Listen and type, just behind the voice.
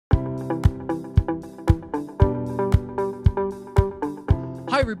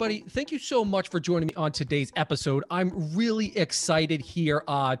everybody. Thank you so much for joining me on today's episode. I'm really excited here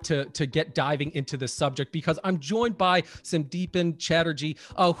to get diving into this subject because I'm joined by Sandeepan Chatterjee,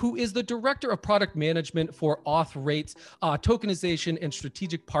 who is the Director of Product Management for Authorization, Tokenization and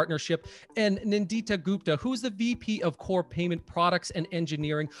Strategic Partnership, and Nandita Gupta, who's the VP of Core Payment Products and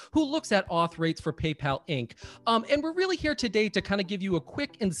Engineering, who looks at auth rates for PayPal Inc. And we're really here today to kind of give you a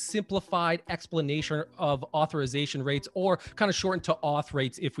quick and simplified explanation of authorization rates, or kind of shortened to auth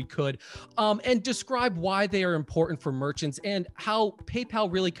rates if we could, and describe why they are important for merchants and how PayPal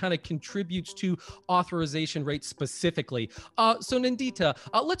really kind of contributes to authorization rates specifically. So Nandita,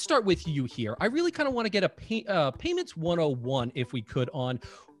 let's start with you here. I really kind of want to get a payments 101, if we could, on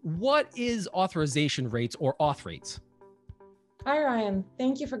what is authorization rates or auth rates? Hi, Ryan.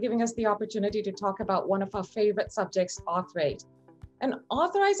 Thank you for giving us the opportunity to talk about one of our favorite subjects, auth rate. An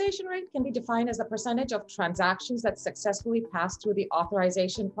authorization rate can be defined as the percentage of transactions that successfully pass through the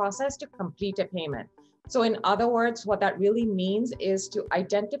authorization process to complete a payment. So in other words, what that really means is to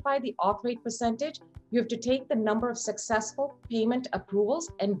identify the auth rate percentage, you have to take the number of successful payment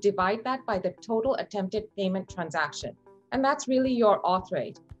approvals and divide that by the total attempted payment transaction. And that's really your auth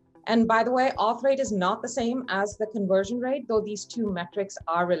rate. And by the way, auth rate is not the same as the conversion rate, though these two metrics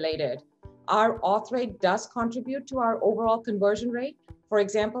are related. Our auth rate does contribute to our overall conversion rate. For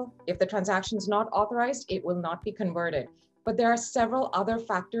example, if the transaction is not authorized, it will not be converted. But there are several other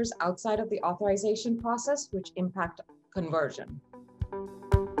factors outside of the authorization process which impact conversion.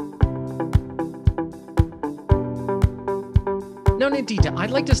 Now, Nandita,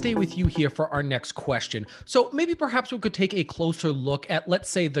 I'd like to stay with you here for our next question. So maybe perhaps we could take a closer look at, let's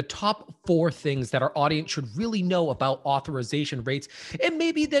say, the top 4 things that our audience should really know about authorization rates. And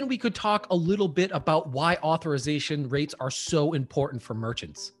maybe then we could talk a little bit about why authorization rates are so important for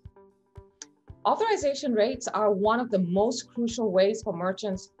merchants. Authorization rates are one of the most crucial ways for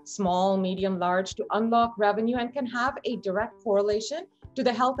merchants, small, medium, large, to unlock revenue and can have a direct correlation to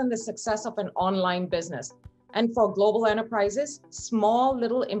the health and the success of an online business. And for global enterprises, small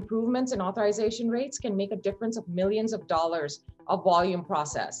little improvements in authorization rates can make a difference of millions of dollars of volume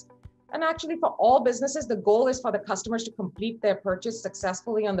processed. And actually, for all businesses, the goal is for the customers to complete their purchase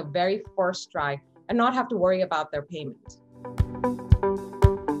successfully on the very first try and not have to worry about their payment.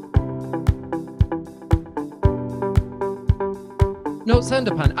 No,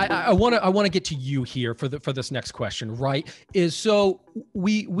 Sandeepan, I want to get to you here for this next question, right? Is so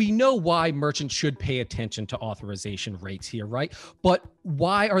we know why merchants should pay attention to authorization rates here, right? But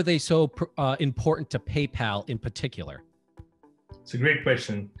why are they so important to PayPal in particular? It's a great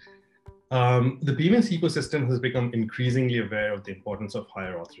question. The payments ecosystem has become increasingly aware of the importance of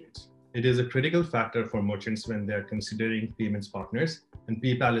higher auth rates. It is a critical factor for merchants when they are considering payments partners, and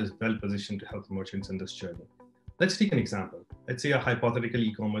PayPal is well positioned to help merchants in this journey. Let's take an example. Let's say a hypothetical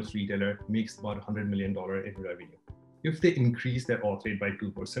e-commerce retailer makes about $100 million in revenue. If they increase their auth rate by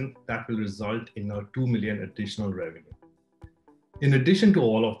 2%, that will result in a $2 million additional revenue. In addition to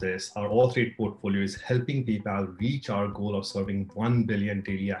all of this, our auth rate portfolio is helping PayPal reach our goal of serving 1 billion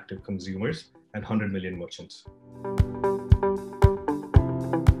daily active consumers and 100 million merchants.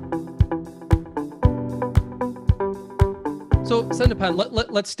 So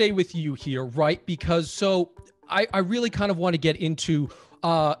Sandeepan, let's stay with you here, right? Because I really kind of want to get into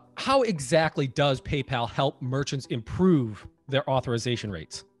how exactly does PayPal help merchants improve their authorization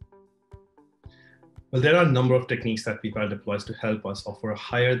rates? Well, there are a number of techniques that PayPal deploys to help us offer a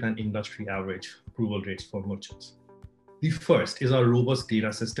higher than industry average approval rates for merchants. The first is our robust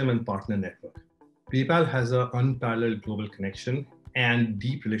data system and partner network. PayPal has an unparalleled global connection and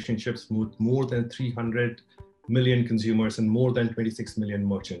deep relationships with more than 300 million consumers and more than 26 million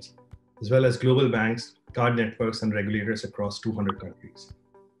merchants, as well as global banks, card networks, and regulators across 200 countries.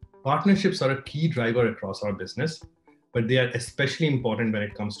 Partnerships are a key driver across our business, but they are especially important when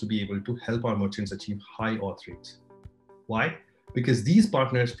it comes to be able to help our merchants achieve high auth rates. Why? Because these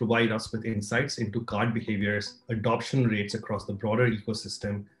partners provide us with insights into card behaviors, adoption rates across the broader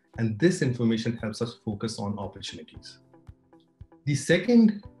ecosystem, and this information helps us focus on opportunities. The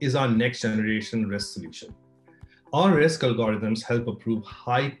second is our next generation risk solution. Our risk algorithms help approve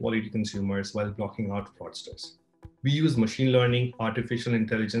high-quality consumers while blocking out fraudsters. We use machine learning, artificial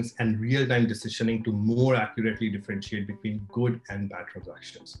intelligence, and real-time decisioning to more accurately differentiate between good and bad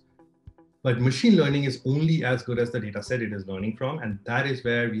transactions. But machine learning is only as good as the data set it is learning from, and that is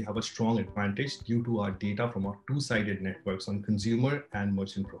where we have a strong advantage due to our data from our two-sided networks on consumer and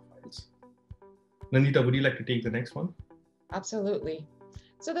merchant profiles. Nandita, would you like to take the next one? Absolutely.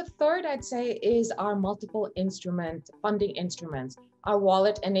 So the third, I'd say, is our multiple funding instruments. Our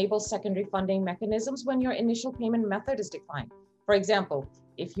wallet enables secondary funding mechanisms when your initial payment method is declined. For example,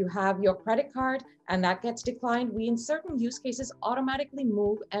 if you have your credit card and that gets declined, we in certain use cases automatically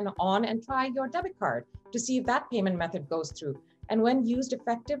move on and try your debit card to see if that payment method goes through. And when used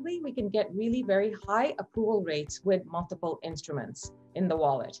effectively, we can get really very high approval rates with multiple instruments in the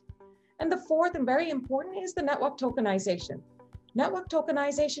wallet. And the fourth and very important is the network tokenization. Network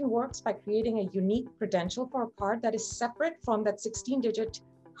tokenization works by creating a unique credential for a card that is separate from that 16-digit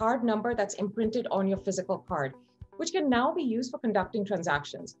card number that's imprinted on your physical card, which can now be used for conducting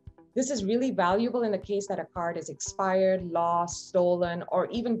transactions. This is really valuable in the case that a card is expired, lost, stolen, or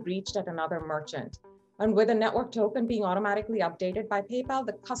even breached at another merchant. And with a network token being automatically updated by PayPal,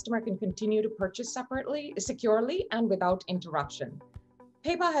 the customer can continue to purchase securely, and without interruption.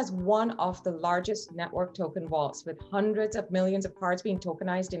 PayPal has one of the largest network token vaults with hundreds of millions of cards being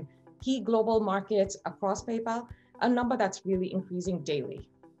tokenized in key global markets across PayPal, a number that's really increasing daily.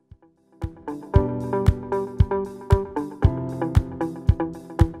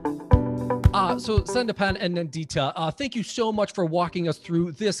 So Sandapan and Nandita, thank you so much for walking us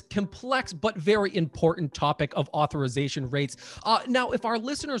through this complex but very important topic of authorization rates. Now, if our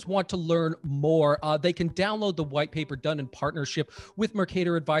listeners want to learn more, they can download the white paper done in partnership with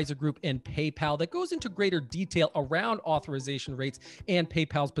Mercator Advisor Group and PayPal that goes into greater detail around authorization rates and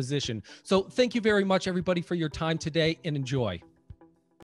PayPal's position. So thank you very much, everybody, for your time today, and enjoy.